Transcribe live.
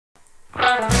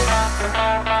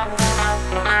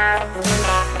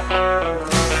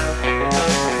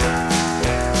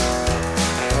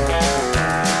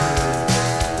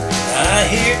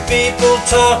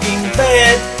talking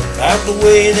bad about the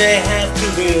way they have to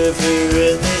live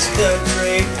here in this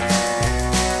country,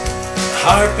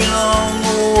 harping on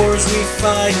the wars we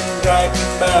fight and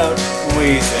griping about the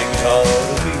way things ought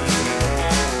to be.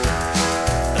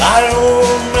 But I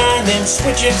don't mind them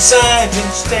switching sides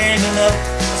and standing up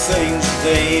for things that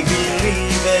they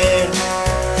believe in.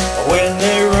 When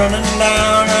they're running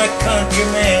down our country,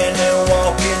 man, they're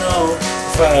walking on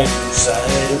the fighting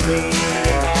side of me.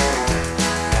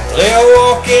 They're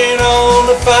walking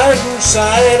on the fighting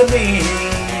side of me.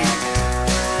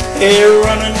 They're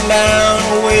running down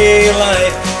the way of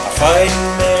life, a fighting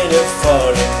men have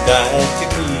fought and died to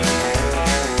keep.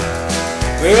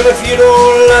 Well, if you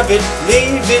don't love it,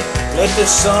 leave it. Let the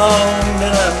song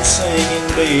that I'm singing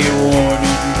be a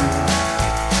warning.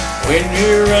 When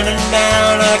you're running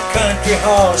down our country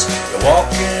horse, you're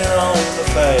walking on the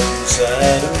fighting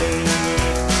side of me.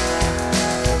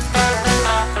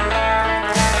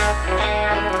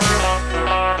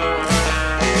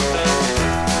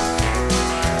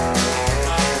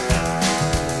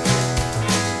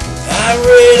 I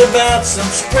read about some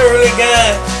squirrely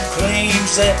guy who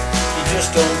claims that he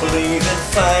just don't believe in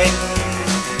fighting.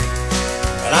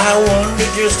 And I wonder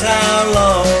just how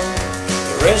long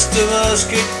the rest of us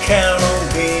could count on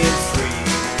being free.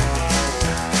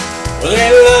 Well,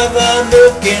 they love our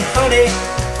milk and honey,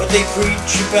 but they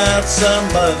preach about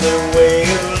some other way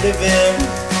of living.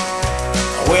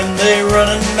 When they're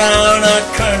running down our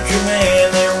country,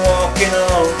 man, they're walking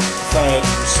on the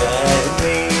fighting side of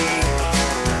me.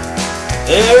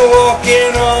 They're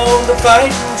walking on the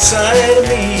fighting side of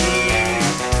me.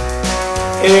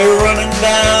 They're running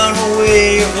down the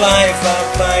way of life, our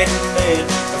fighting men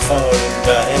have fought and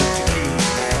died to keep.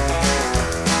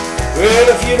 Well,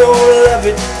 if you don't love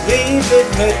it, leave it.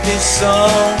 Let this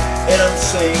song that I'm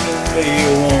singing be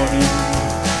a warning.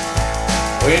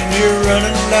 When you're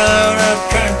running down our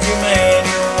country, man,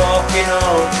 you're walking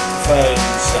on the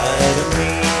fighting side of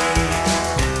me.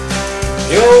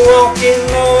 You're walking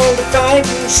on the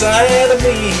fighting side of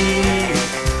me.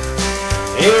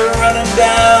 You're running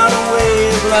down the way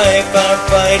of life, our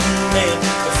fighting men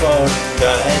have fought and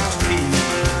died to keep.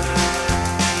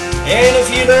 And if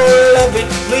you don't love it,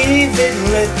 leave it.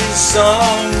 Let this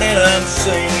song that I'm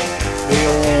singing be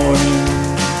a warning.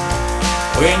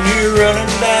 When you're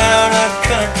running down our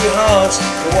country horse,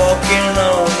 you're walking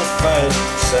on the fighting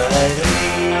side of me.